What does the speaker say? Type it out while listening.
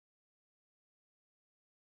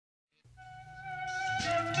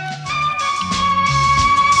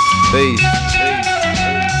Peace.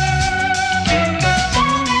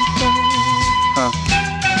 Huh.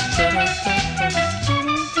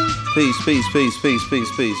 Peace, peace, peace, peace,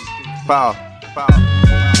 peace, peace. Power.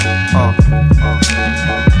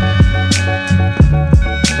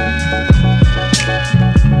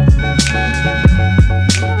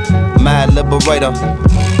 Mad liberator,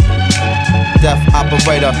 deaf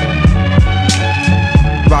operator,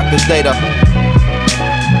 rock the data,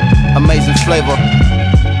 amazing flavor.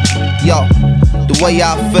 Yo, the way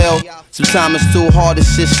I feel, sometimes it's too hard to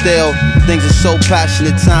sit still. Things are so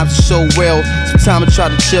passionate, times are so real. Sometimes I try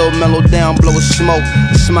to chill, mellow down, blow a smoke.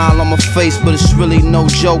 A smile on my face, but it's really no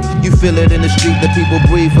joke. You feel it in the street that people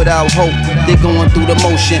breathe without hope. They going through the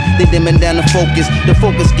motion, they dimming down the focus. The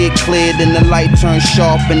focus get cleared and the light turns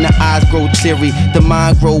sharp and the eyes grow teary, the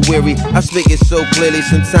mind grow weary. I speak it so clearly,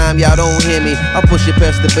 sometimes y'all don't hear me. I push it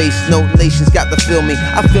past the bass note, nations got to feel me.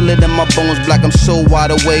 I feel it in my bones, black, I'm so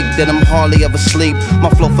wide awake that I'm hardly ever sleep. My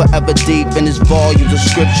flow forever deep in its volumes of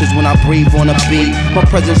scriptures when I breathe on a beat. My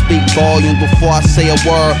presence speak volumes before I say a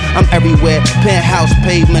word. I'm everywhere, penthouse,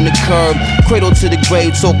 pavement, the curb. Cradle to the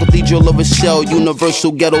grave, talk cathedral of a shell.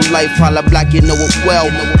 Universal ghetto life, holla black, you know it well.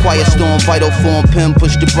 Quiet storm, vital form, pen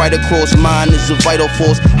push the bright across. Mind is a vital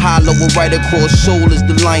force, hollow right across. Soul is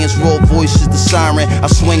the lion's roar, voice is the siren. I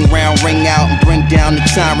swing round, ring out, and bring down the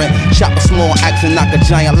tyrant. Chop a small axe and knock a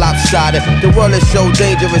giant lopsided. The world is so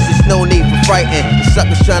dangerous, there's no need for frightened. The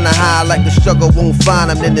suckers trying to hide like the struggle won't find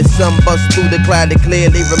them. Then the sun busts through the cloud to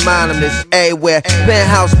clearly remind them this everywhere.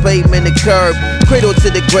 Penthouse, pavement, the curb. Cradle to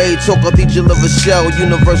the grave, talk cathedral of a shell.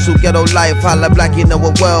 Universal ghetto life, holla black, you know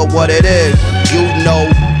it well what it is. You know,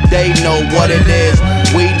 they know what it is.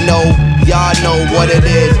 We know, y'all know what it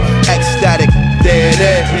is. Ecstatic, there it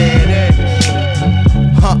is.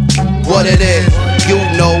 Huh, what it is. You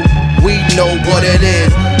know, we know what it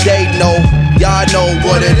is. They know, y'all know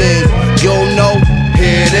what it is. You know,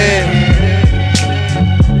 here it is.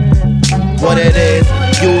 What it is,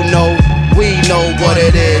 you know, we know what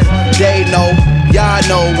it is. They know, y'all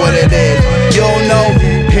know what it is. You know,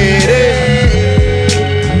 here it is.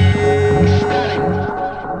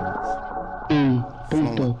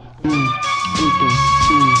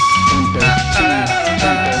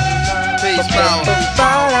 Peace, power.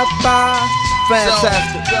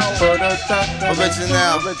 Fantastic.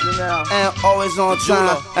 Original. And always on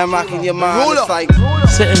time. And rocking your mind. It's like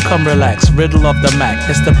sit and come relax, riddle of the Mac,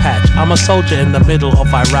 it's the patch. I'm a soldier in the middle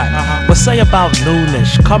of Iraq. What say about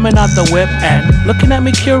noonish, coming out the whip and looking at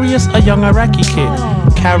me curious, a young Iraqi kid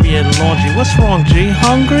carrying laundry. What's wrong, G?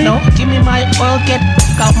 Hungry? No, give me my oil, get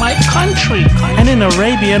out my country. And in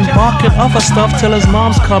Arabian, barking other stuff till his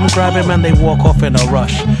moms come grab him and they walk off in a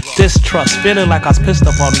rush. Distrust, feeling like I was pissed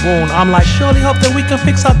up on wound. I'm like, surely hope that we can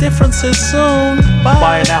fix our differences soon.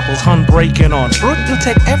 Buying apples, hun breaking on Fruit, you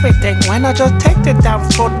take everything, why not just take the damn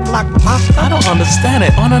fruit like pasta? I don't understand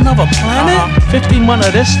it, on another planet? 15 months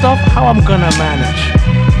of this stuff, how I'm gonna manage?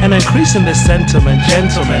 And increasing this sentiment,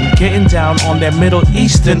 gentlemen getting down on their Middle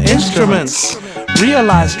Eastern instruments.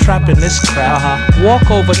 Realized trapping this crowd. Walk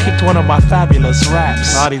over, kicked one of my fabulous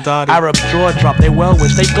raps. Arab jaw drop, they well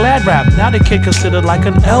wish, they glad rap. Now the kid considered like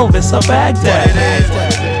an Elvis of Baghdad.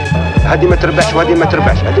 هادي ما تربحش وهادي ما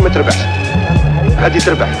تربحش، هادي ما تربحش، هادي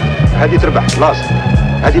تربح، هادي تربح، لازم.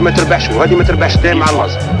 هادي ما تربحش وهادي ما تربحش، دايم مع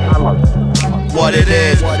اللازم. What it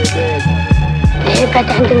is. بعد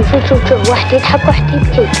عندهم فلوس واحد يضحك واحد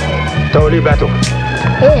يبكي. تو اللي بعتوك.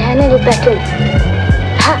 إيه أنا اللي بعتوني.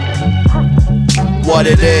 ها. What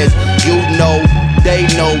it is, you know, they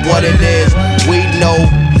know what it is. We know,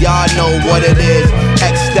 y'all know what it is.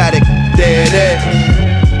 Ecstatic, there it is.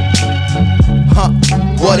 Huh,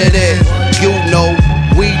 what it is, you know,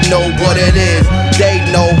 we know what it is. They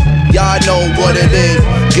know, y'all know what it is.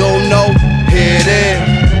 You know, here it is.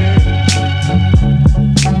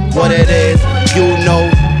 What it is, you know,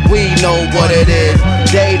 we know what it is.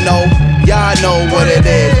 They know, y'all know what it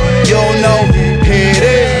is. You know, here it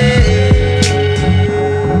is.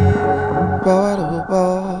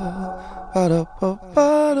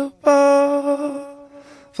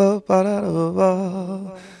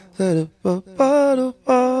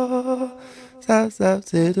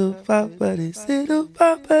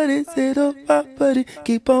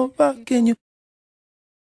 Keep on rocking you.